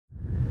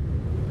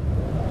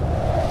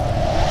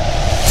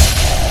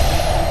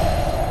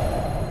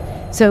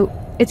So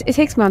it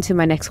takes me on to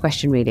my next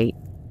question, really.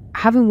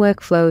 Having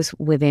workflows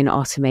within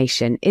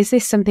automation, is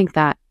this something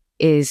that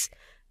is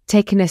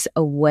taking us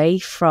away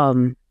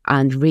from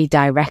and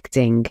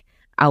redirecting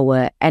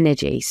our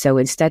energy? So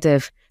instead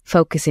of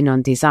focusing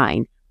on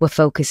design, we're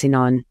focusing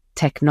on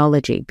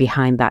technology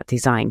behind that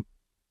design.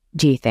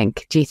 Do you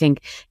think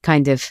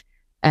kind of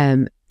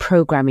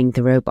programming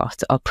the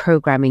robot or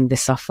programming the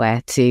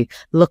software to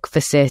look for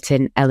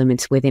certain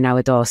elements within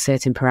our door,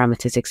 certain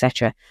parameters,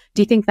 etc.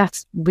 Do you think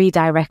that's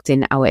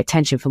redirecting our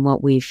attention from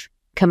what we've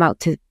come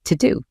out to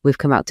do? We've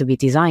come out to be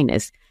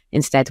designers.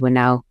 Instead, we're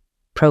now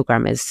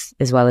programmers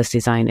as well as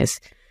designers.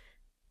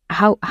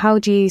 How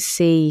do you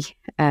see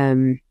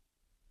the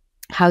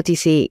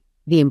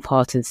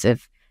importance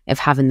of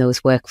having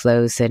those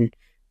workflows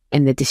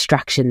and the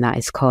distraction that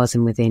is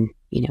causing within,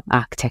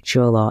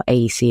 architectural or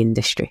AEC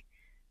industry?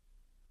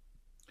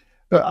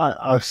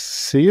 I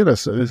see it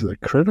as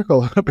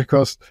critical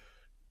because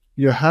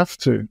you have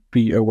to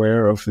be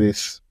aware of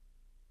this,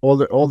 all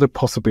the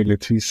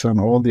possibilities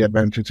and all the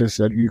advantages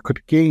that you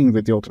could gain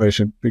with the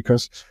automation.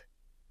 Because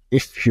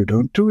if you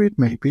don't do it,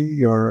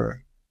 maybe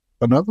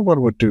another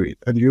one would do it,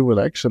 and you will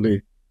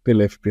actually be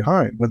left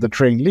behind when the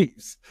train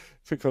leaves.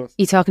 Because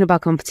you're talking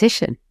about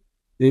competition.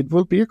 It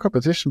will be a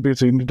competition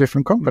between the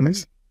different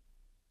companies.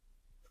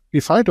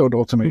 If I don't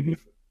automate,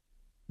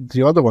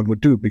 the other one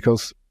would do,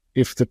 because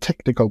if the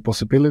technical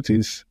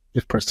possibilities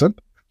is present,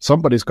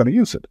 somebody's going to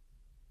use it.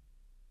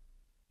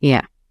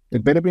 Yeah.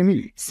 It better be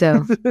me.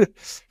 So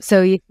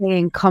you're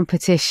saying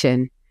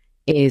competition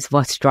is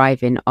what's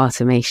driving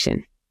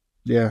automation?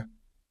 Yeah.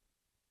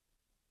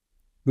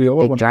 We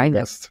all want to be the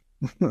best.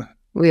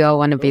 We all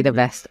want to be the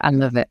best. I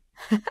love it.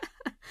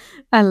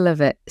 I love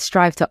it.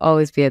 Strive to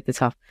always be at the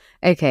top.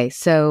 Okay,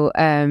 so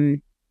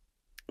when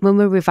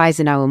we're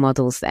revising our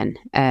models then,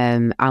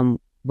 and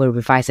we're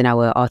revising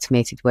our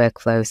automated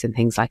workflows and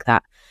things like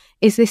that,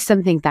 is this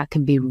something that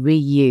can be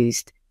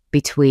reused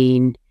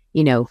between,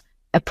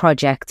 a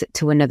project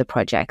to another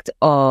project?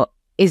 Or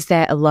is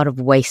there a lot of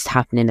waste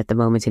happening at the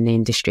moment in the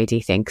industry, do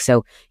you think?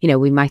 So,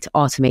 we might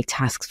automate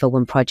tasks for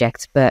one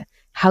project, but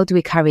how do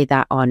we carry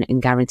that on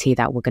and guarantee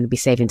that we're going to be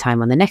saving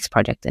time on the next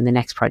project and the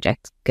next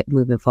project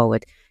moving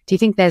forward? Do you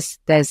think there's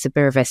a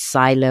bit of a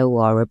silo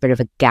or a bit of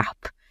a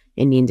gap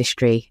in the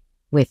industry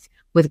with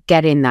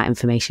getting that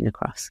information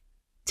across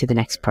to the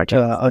next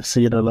project? I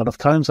see it a lot of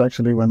times,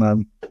 actually, when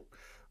I'm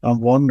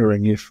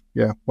wondering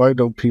why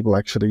don't people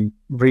actually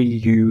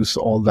reuse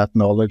all that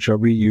knowledge or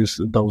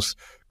reuse those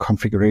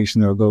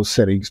configurations or those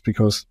settings,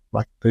 because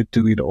they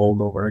do it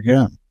all over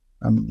again.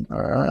 And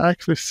I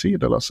actually see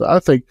it a lot. So I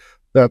think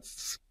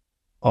that's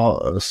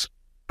a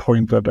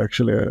point that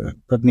actually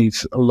that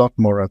needs a lot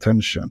more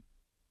attention.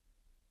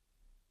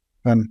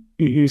 And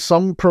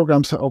some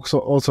programs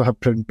also have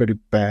been pretty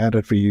bad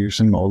at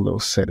reusing all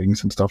those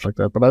settings and stuff like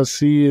that. But I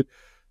see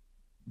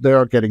they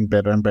are getting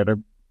better and better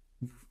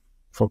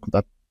from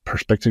that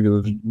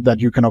perspective,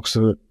 that you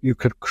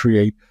could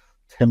create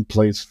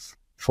templates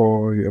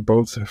for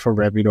both for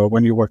Revit, or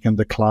when you work in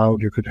the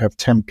cloud, you could have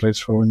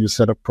templates for when you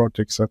set up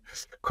projects and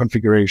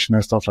configuration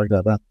and stuff like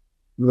that.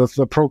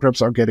 The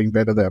programs are getting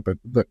better there, but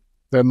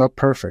they're not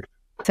perfect.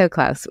 So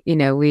Claus,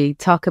 we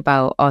talk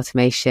about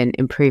automation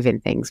improving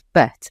things,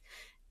 but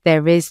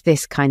there is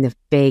this kind of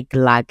big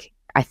lag,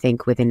 I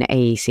think, within the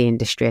AEC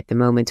industry at the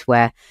moment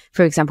where,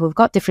 for example, we've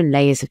got different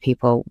layers of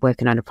people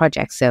working on a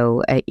project.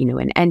 So,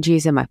 an end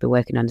user might be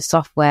working on the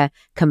software,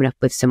 coming up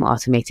with some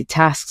automated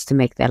tasks to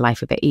make their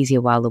life a bit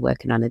easier while they're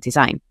working on a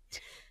design.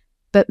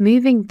 But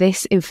moving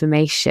this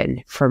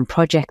information from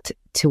project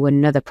to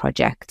another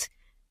project,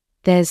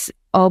 there's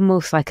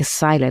almost like a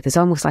silo. There's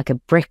almost like a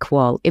brick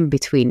wall in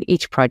between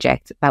each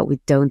project that we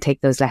don't take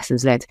those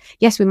lessons learned.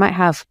 Yes, we might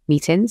have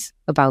meetings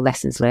about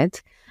lessons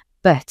learned,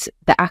 but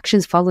the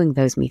actions following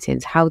those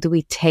meetings, how do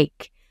we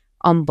take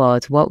on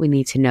board what we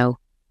need to know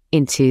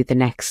into the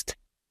next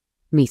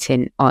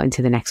meeting or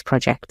into the next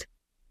project?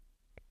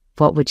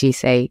 What would you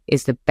say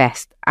is the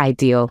best,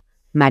 ideal,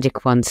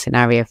 magic wand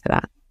scenario for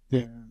that?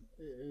 Yeah,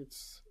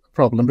 it's a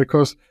problem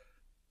because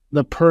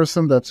the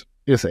person that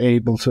is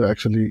able to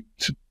actually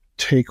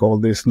take all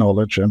this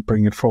knowledge and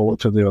bring it forward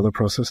to the other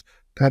process,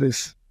 that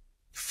is,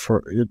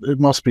 it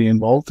must be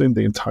involved in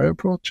the entire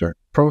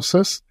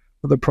process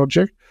of the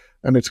project.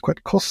 And it's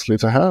quite costly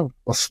to have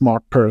a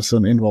smart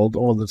person involved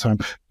all the time,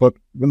 but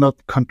we're not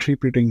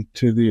contributing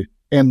to the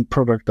end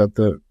product that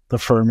the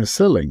firm is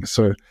selling.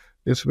 So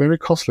it's very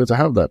costly to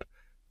have that.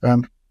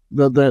 And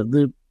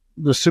the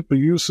super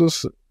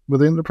users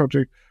within the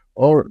project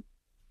are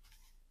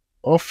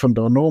often,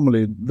 or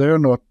normally, they're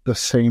not the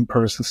same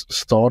person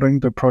starting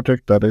the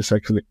project that is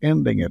actually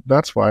ending it.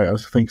 That's why I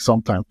think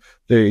sometimes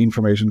the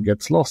information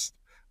gets lost.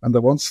 And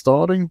the ones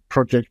starting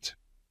project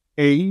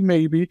A,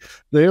 maybe,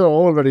 they are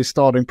already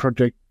starting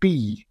project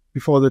B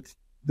before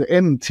the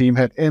end team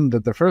had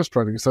ended the first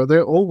project. So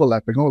they're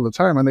overlapping all the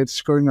time, and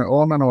it's going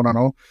on and on and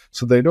on.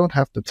 So they don't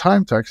have the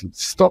time to actually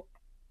stop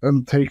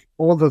and take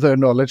all of their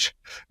knowledge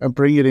and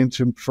bring it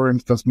into, for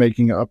instance,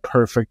 making a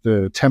perfect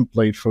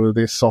template for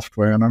this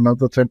software and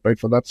another template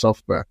for that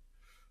software.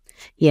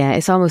 Yeah,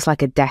 it's almost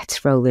like a debt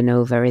rolling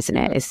over, isn't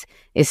it?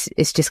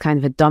 It's just kind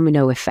of a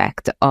domino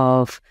effect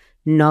of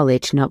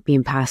knowledge not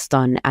being passed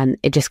on, and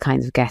it just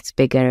kind of gets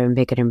bigger and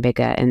bigger and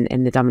bigger,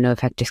 and the domino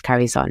effect just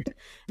carries on.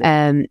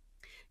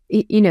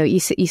 You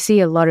see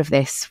a lot of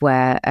this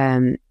where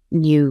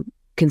new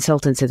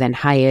consultants are then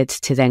hired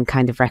to then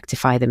kind of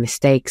rectify the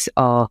mistakes,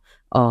 or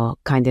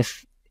kind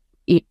of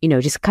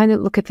just kind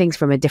of look at things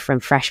from a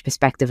different, fresh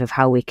perspective of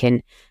how we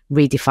can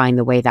redefine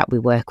the way that we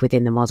work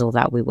within the model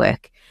that we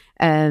work.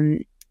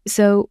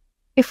 So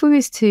if we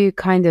was to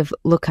kind of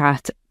look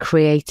at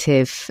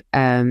creativeness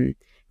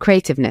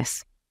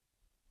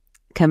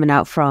coming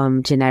out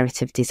from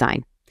generative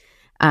design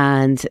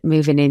and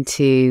moving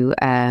into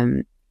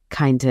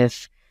kind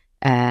of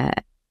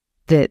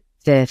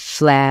the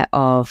flair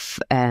of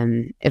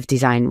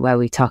design, where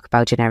we talk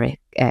about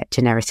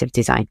generative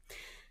design.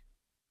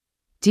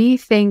 Do you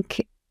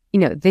think,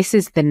 this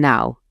is the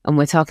now, and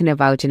we're talking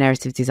about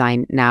generative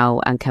design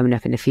now and coming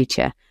up in the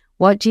future.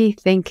 What do you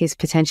think is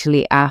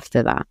potentially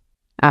after that,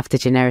 after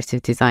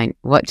generative design?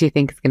 What do you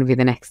think is going to be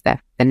the next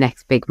step, the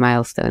next big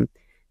milestone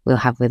we'll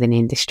have within the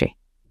industry?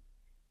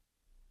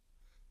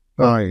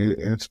 I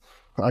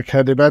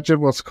can't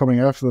imagine what's coming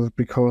after that,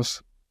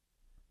 because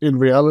in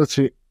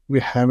reality,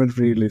 we haven't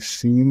really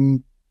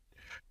seen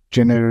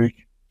generative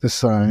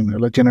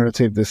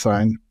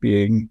design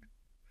being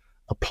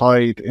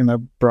applied in a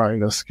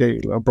broader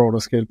scale.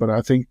 But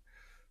I think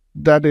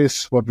that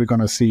is what we're going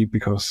to see,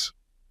 because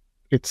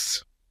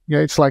it's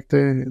like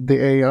the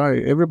AI.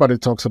 Everybody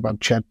talks about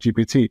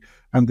ChatGPT,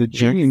 and the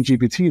G in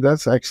GPT,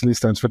 that actually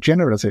stands for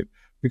generative,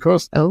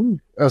 because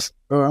as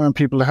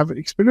people have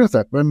experienced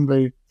that when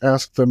they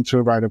ask them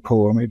to write a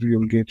poem, it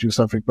will get you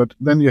something, but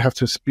then you have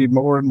to be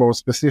more and more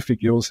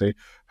specific. You'll say,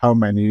 how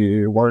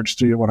many words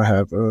do you want to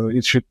have?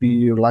 It should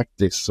be like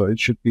this, so it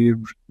should be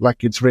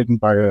like it's written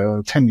by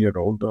a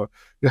 10-year-old.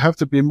 You have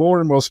to be more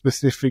and more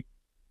specific,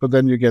 but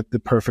then you get the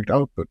perfect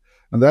output.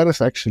 And that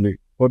is actually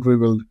what we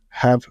will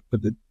have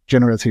with the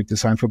generative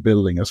design for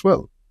building as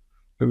well.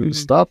 We will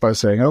start by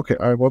saying, okay,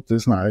 I want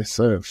this nice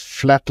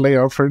flat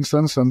layout, for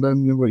instance, and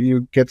then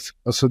you get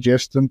a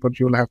suggestion, but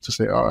you'll have to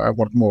say, I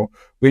want more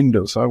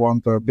windows, I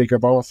want a bigger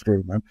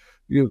bathroom, and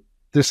you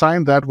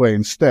design that way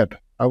instead.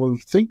 I will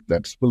think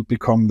that will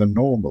become the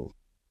normal.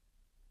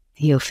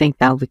 You'll think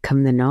that'll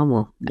become the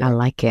normal. Yeah. I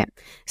like it.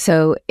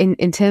 So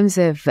in terms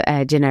of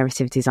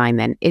generative design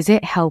then, is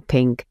it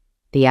helping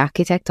the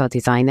architect or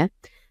designer,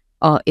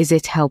 or is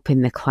it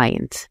helping the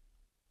client?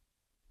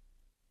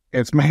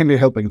 It's mainly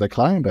helping the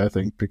client, I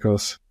think,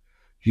 because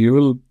you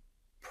will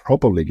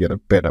probably get a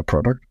better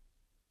product,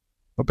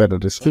 a better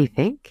design. Do you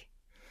think?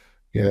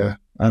 Yeah,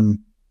 and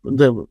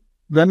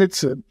then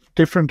it's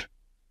different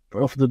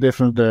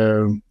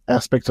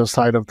aspects or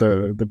side of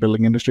the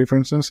building industry. For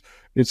instance,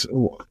 it's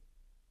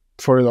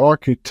for the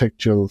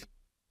architectural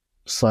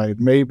side.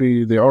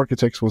 Maybe the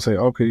architects will say,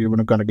 "Okay, you're going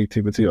to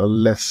creativity or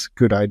less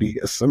good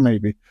ideas,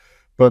 maybe."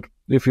 But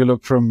if you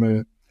look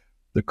from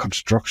the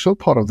construction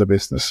part of the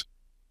business,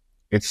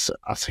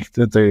 I think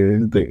that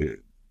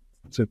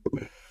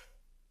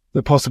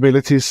the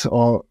possibilities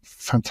are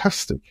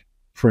fantastic.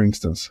 For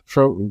instance,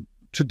 for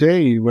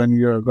today, when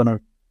you're going to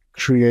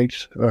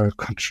create a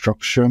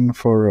construction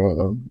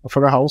for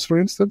a house, for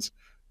instance,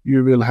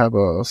 you will have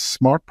a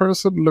smart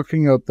person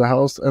looking at the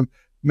house and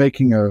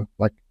making a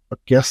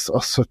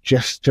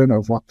suggestion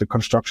of what the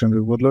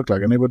construction would look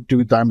like, and they would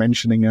do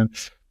dimensioning and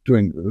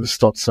doing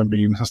studs and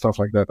beams and stuff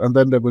like that, and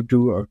then they would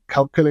do a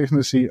calculation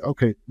to see,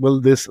 okay,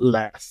 will this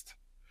last?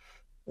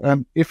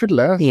 And if it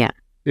lasts,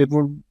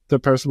 the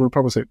person will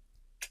probably say,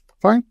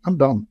 fine, I'm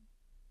done.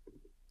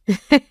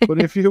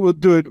 But if you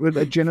would do it with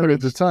a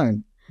generative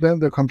design, then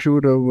the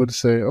computer would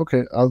say,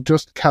 okay, I'll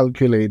just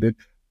calculate it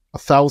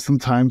 1,000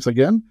 times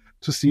again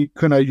to see,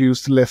 can I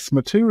use less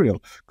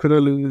material? Could I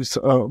use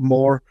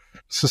more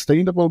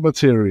sustainable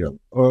material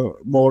or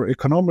more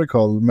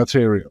economical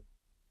material?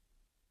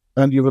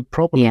 And you would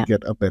probably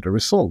get a better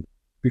result,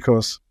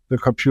 because the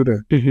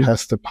computer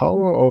has the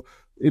power, or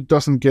it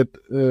doesn't get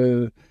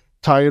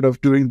tired of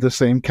doing the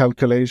same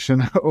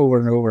calculation over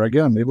and over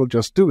again. It will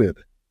just do it.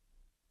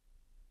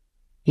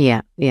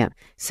 Yeah.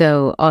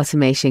 So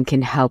automation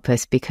can help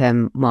us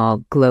become more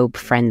globe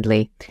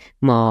friendly,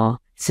 more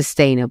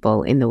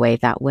sustainable in the way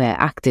that we're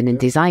acting and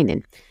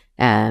designing.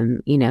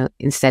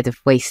 Instead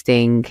of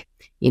wasting,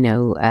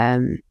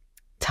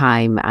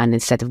 time, and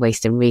instead of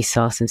wasting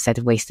resource, instead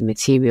of wasting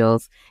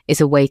materials,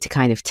 it's a way to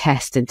kind of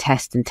test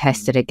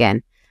it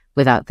again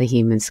without the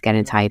humans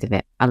getting tired of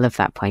it. I love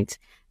that point.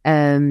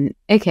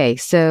 Okay,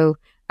 so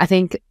I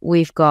think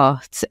we've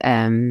got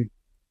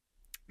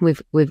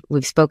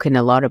we've spoken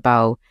a lot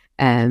about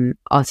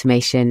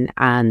automation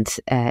and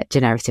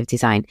generative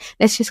design.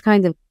 Let's just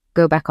kind of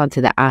go back onto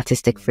the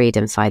artistic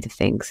freedom side of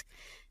things.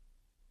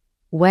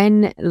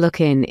 When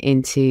looking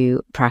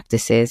into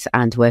practices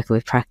and working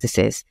with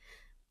practices,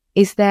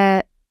 is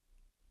there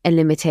a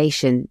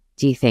limitation,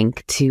 do you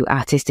think, to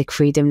artistic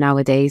freedom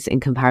nowadays in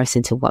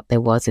comparison to what there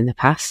was in the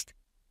past?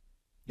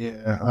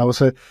 Yeah, I would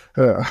say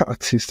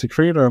artistic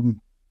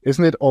freedom,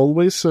 isn't it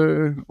always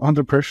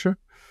under pressure?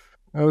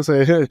 I would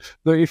say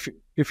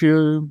if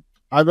you,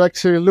 I've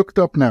actually looked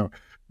up now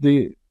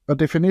a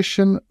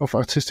definition of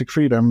artistic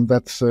freedom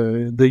that's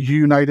the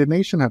United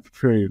Nations have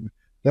created.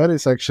 That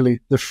is actually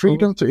the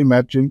freedom to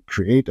imagine,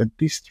 create, and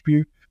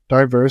distribute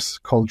diverse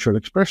cultural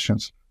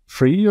expressions,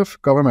 free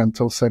of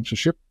governmental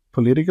censorship,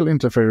 political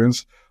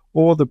interference,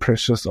 or the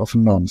pressures of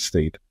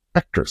non-state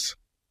actors.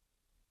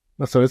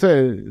 So it's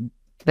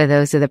but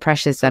those are the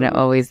pressures that are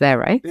always there,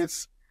 right?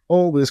 It's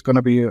always going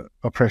to be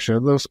a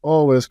pressure. There's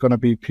always going to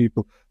be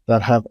people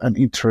that have an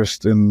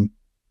interest in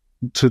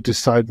to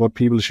decide what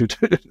people should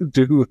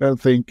do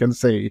and think and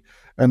say,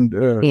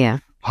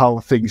 and how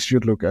things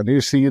should look. And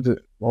you see it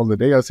all the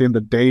day. I see in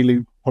the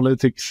daily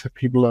politics,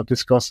 people are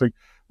discussing,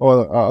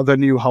 or the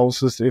new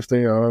houses, if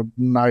they are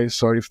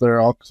nice or if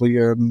they're ugly,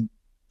 and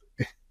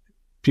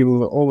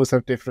people always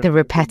have different...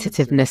 The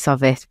repetitiveness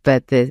of it,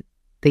 but the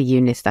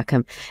units that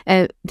come.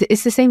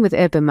 It's the same with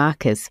urban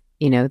markers.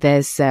 You know,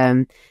 there's,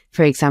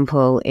 for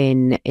example,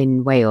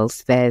 in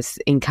Wales, there's,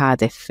 in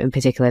Cardiff in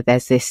particular,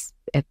 there's this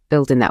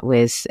building that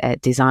was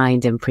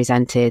designed and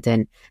presented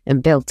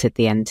and built at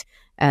the end.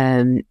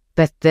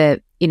 But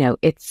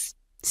it's,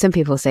 some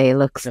people say it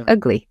looks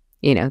ugly.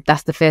 You know,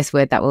 that's the first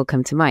word that will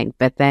come to mind.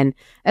 But then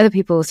other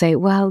people will say,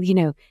 well, you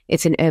know,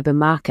 it's an urban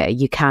marker.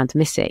 You can't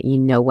miss it. You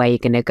know where you're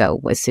going to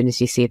go as soon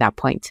as you see that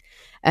point.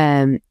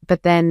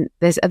 But then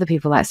there's other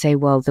people that say,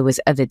 well, there was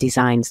other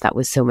designs that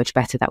was so much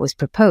better that was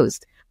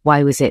proposed.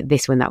 Why was it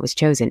this one that was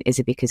chosen? Is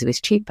it because it was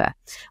cheaper?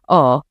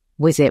 Or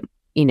was it,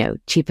 you know,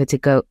 cheaper to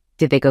go?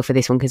 Did they go for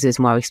this one because it was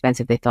more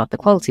expensive? They thought the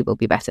quality will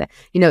be better.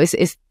 You know,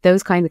 it's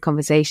those kind of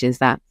conversations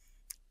that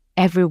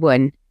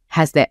everyone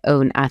has their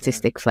own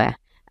artistic flair.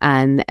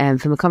 And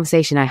from a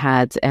conversation I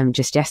had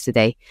just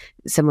yesterday,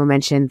 someone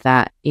mentioned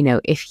that, you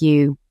know, if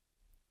you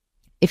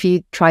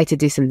try to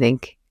do something,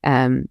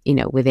 you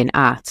know, within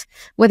art,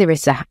 whether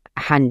it's a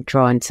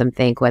hand-drawn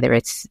something, whether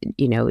it's,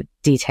 you know,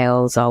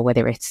 details, or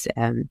whether it's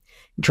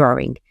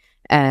drawing,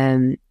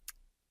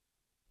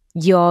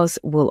 yours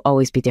will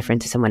always be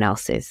different to someone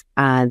else's,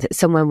 and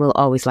someone will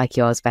always like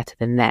yours better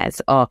than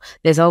theirs. Or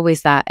there's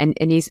always that, and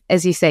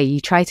as you say, you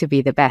try to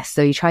be the best,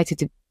 so you try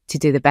to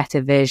do the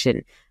better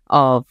version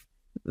of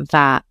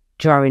that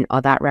drawing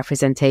or that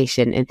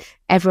representation, and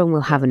everyone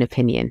will have an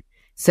opinion.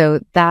 So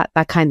that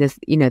kind of,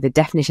 you know, the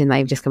definition that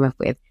you've just come up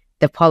with,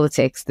 the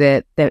politics,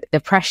 the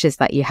pressures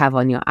that you have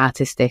on your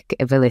artistic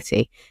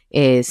ability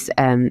is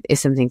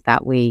something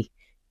that we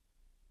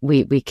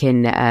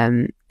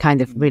can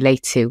kind of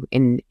relate to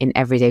in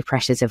everyday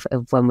pressures of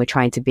when we're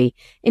trying to be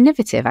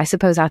innovative. I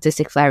suppose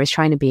artistic flair is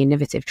trying to be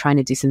innovative, trying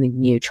to do something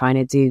new, trying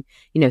to do,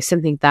 you know,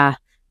 something that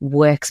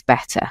works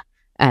better.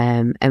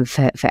 And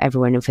for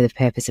everyone and for the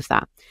purpose of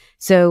that.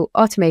 So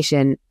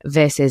automation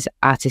versus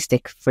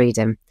artistic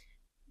freedom.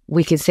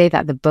 We can say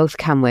that they both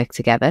can work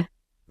together,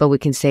 but we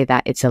can say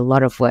that it's a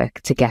lot of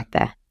work to get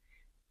there.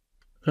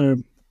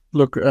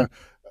 Look,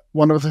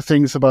 one of the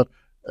things about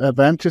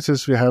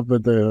advantages we have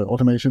with the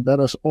automation, that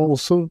is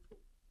also,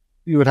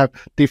 you would have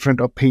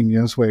different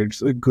opinions where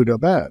it's good or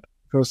bad.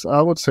 Because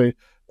I would say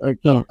an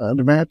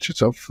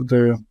advantage of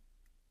the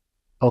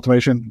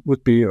automation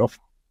would be of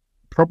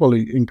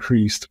probably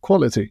increased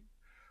quality,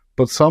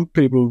 but some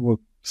people would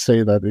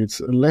say that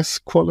it's less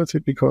quality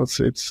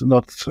because it's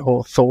not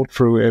thought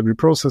through every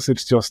process.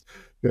 It's just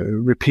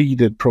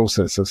repeated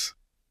processes,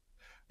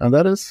 and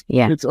that is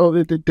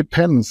it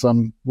depends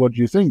on what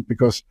you think,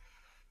 because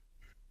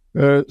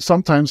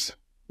sometimes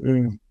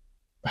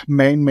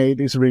man-made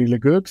is really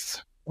good,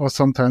 or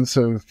sometimes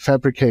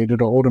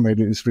fabricated or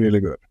automated is really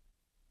good.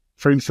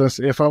 For instance,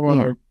 if I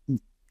want to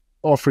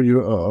offer you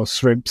a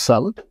shrimp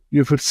salad,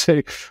 you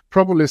would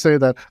probably say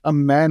that a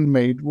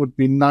man-made would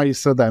be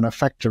nicer than a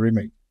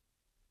factory-made.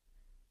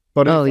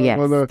 But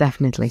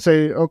definitely.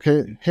 Say,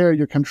 okay, here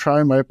you can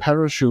try my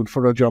parachute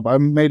for a job. I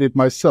made it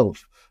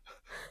myself.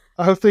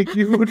 I think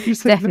you would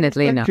say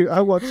definitely not. I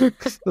want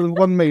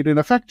one made in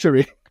a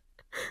factory.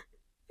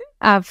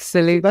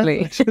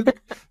 Absolutely.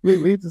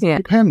 It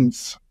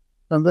depends,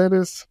 and that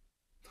is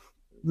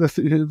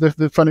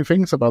the funny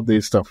things about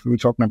this stuff. We're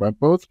talking about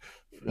both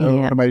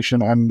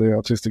automation and the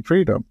artistic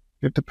freedom.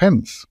 It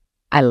depends.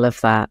 I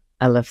love that.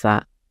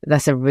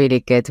 That's a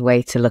really good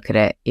way to look at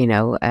it. You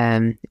know,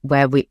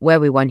 where we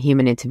want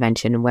human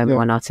intervention and where we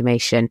want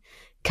automation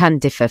can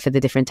differ for the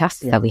different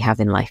tasks that we have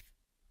in life.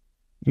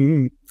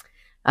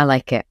 I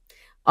like it.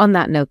 On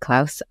that note,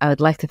 Claus, I would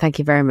like to thank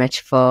you very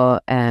much for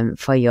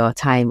your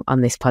time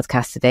on this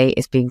podcast today.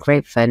 It's been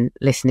great fun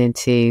listening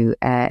to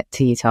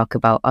you talk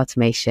about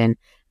automation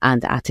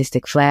and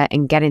artistic flair,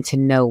 and getting to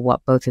know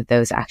what both of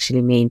those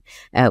actually mean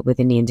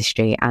within the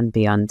industry and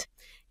beyond.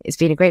 It's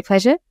been a great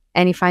pleasure.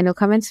 Any final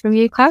comments from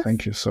you, Claus?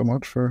 Thank you so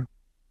much for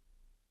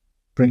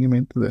bringing me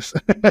into this.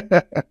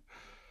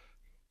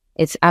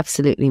 It's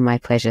absolutely my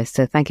pleasure.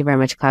 So thank you very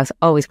much, Claus.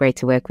 Always great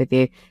to work with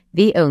you.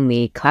 The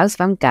only Claus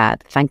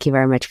Vemgaard. Thank you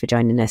very much for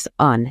joining us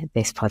on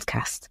this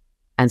podcast.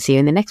 And see you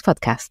in the next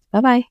podcast.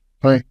 Bye-bye.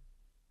 Bye.